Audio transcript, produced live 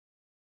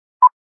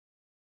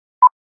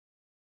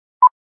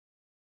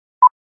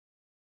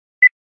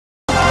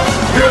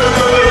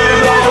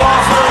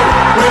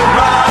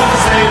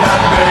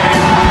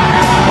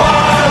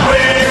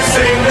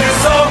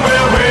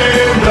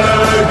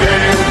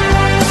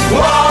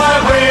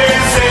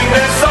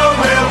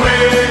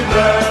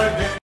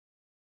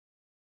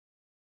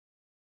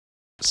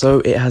So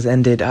it has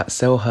ended at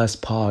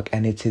Selhurst Park,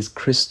 and it is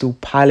Crystal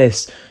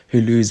Palace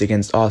who lose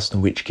against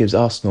Arsenal, which gives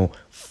Arsenal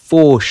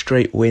 4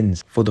 straight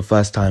wins for the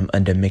first time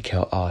under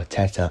Mikel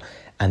Arteta.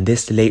 And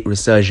this late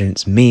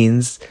resurgence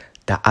means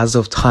that as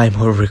of time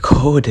we're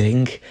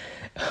recording,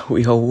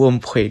 we are 1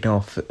 point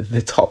off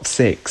the top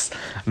 6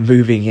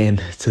 moving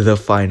in to the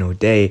final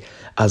day,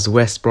 as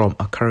West Brom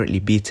are currently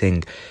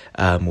beating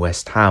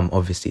West Ham.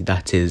 Obviously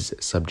that is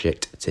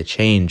subject to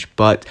change,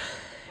 but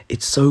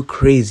it's so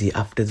crazy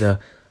after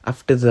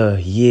the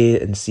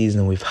year and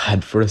season we've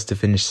had for us to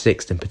finish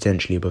 6th and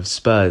potentially above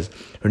Spurs.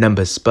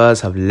 Remember,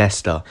 Spurs have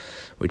Leicester,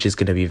 which is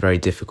going to be very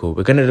difficult.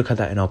 We're going to look at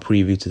that in our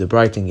preview to the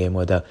Brighton game,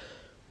 whether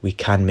we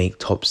can make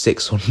top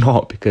 6 or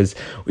not, because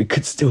we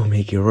could still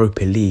make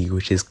Europa League,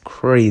 which is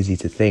crazy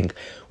to think.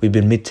 We've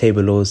been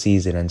mid-table all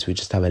season, and to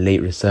just have a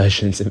late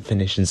resurgence and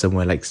finishing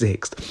somewhere like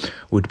 6th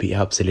would be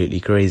absolutely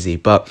crazy.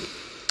 But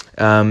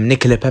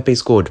NICOLAS PEPE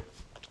scored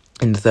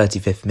in the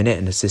 35th minute,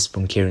 an assist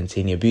from Kieran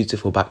Tierney, a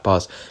beautiful back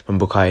pass from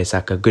Bukayo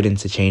Saka, good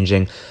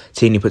interchanging.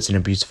 Tierney puts in a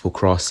beautiful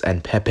cross,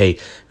 and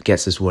Pepe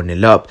gets us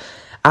 1-0 up.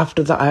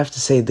 After that, I have to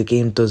say the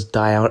game does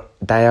die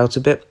out a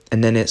bit,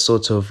 and then it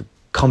sort of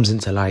comes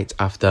into light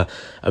after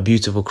a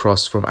beautiful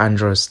cross from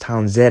Andros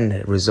Townsend.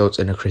 It results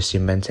in a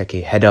Christian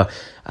Benteke header,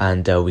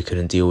 and we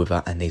couldn't deal with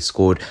that, and they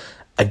scored.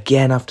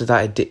 Again, after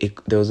that,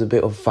 there was a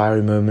bit of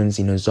fiery moments.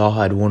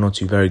 Zaha had 1 or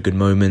 2 very good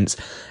moments,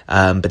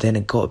 but then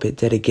it got a bit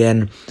dead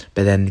again.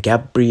 But then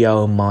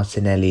Gabriel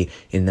Martinelli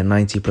in the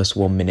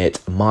 90+1 minute,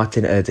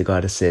 Martin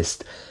Ødegaard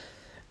assist,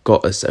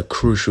 got us a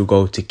crucial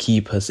goal to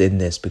keep us in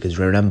this. Because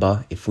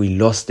remember, if we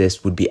lost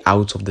this, we'd be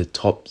out of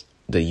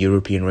the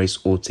European race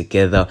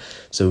altogether,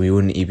 so we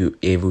wouldn't be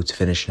able to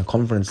finish in a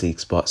Conference League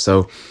spot.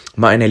 So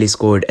Martinelli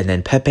scored, and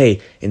then Pepe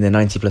in the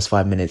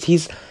 90+5 minutes.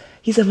 He's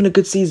having a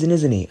good season,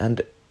 isn't he?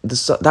 And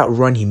that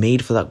run he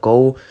made for that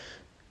goal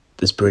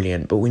is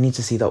brilliant, but we need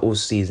to see that all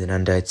season,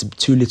 and it's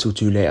too little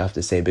too late, I have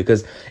to say,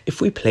 because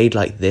if we played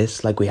like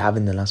this, like we have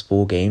in the last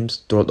 4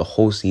 games throughout the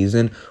whole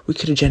season, we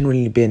could have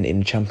generally been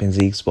in Champions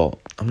League spot.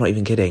 I'm not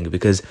even kidding,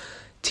 because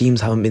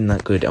teams haven't been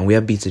that good, and we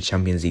have beaten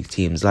Champions League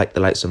teams like the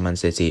likes of Man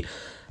City,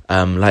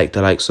 like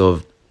the likes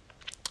of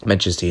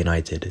Manchester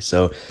United.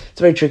 So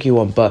it's a very tricky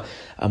one, but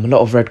a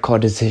lot of red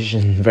card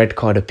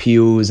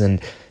appeals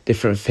and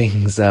different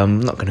things.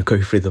 I'm not going to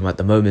go through them at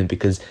the moment,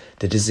 because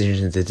the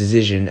decision is a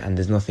decision and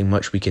there's nothing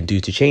much we can do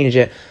to change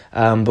it.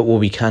 But what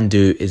we can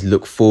do is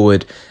look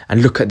forward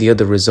and look at the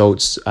other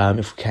results.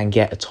 If we can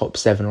get a top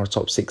 7 or a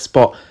top 6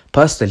 spot,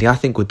 personally, I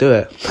think we'll do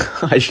it.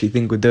 I actually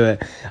think we'll do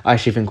it. I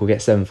actually think we'll get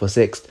 7th or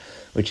 6th,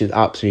 which is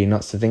absolutely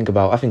nuts to think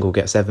about. I think we'll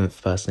get 7th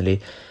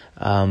personally.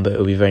 But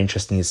it'll be very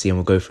interesting to see, and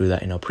we'll go through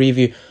that in our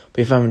preview.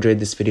 But if you have enjoyed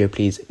this video,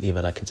 please leave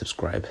a like and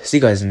subscribe. See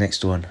you guys in the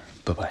next one.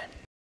 Bye bye.